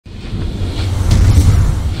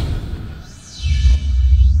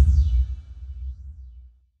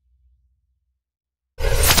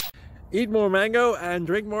Eat more mango and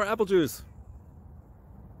drink more apple juice.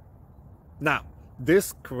 Now,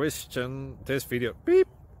 this video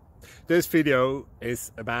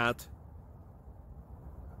is about,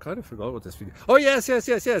 I kind of forgot what this video. Oh yes.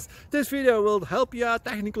 This video will help you out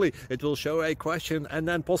technically. It will show a question and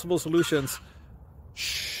then possible solutions.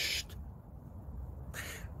 Shh.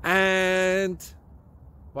 And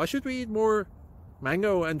why should we eat more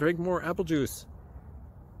mango and drink more apple juice?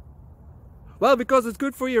 Well, because it's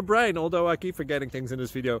good for your brain, although I keep forgetting things in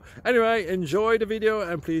this video. Anyway, enjoy the video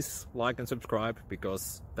and please like and subscribe,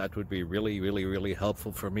 because that would be really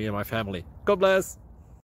helpful for me and my family. God bless!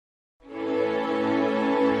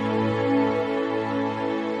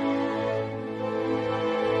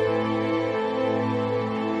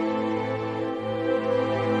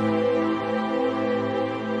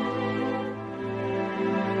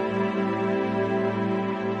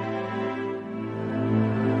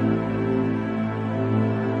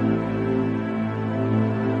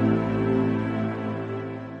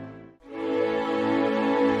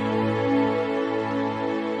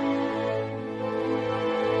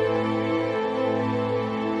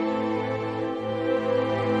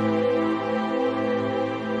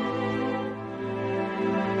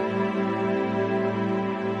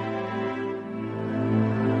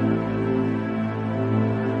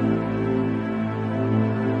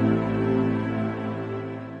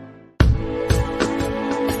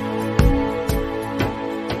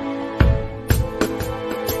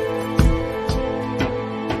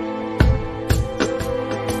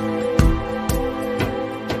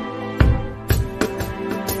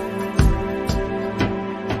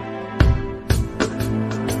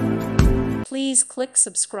 Please click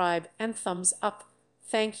subscribe and thumbs up.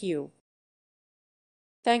 Thank you.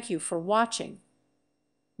 Thank you for watching.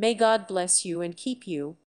 May God bless you and keep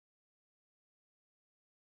you.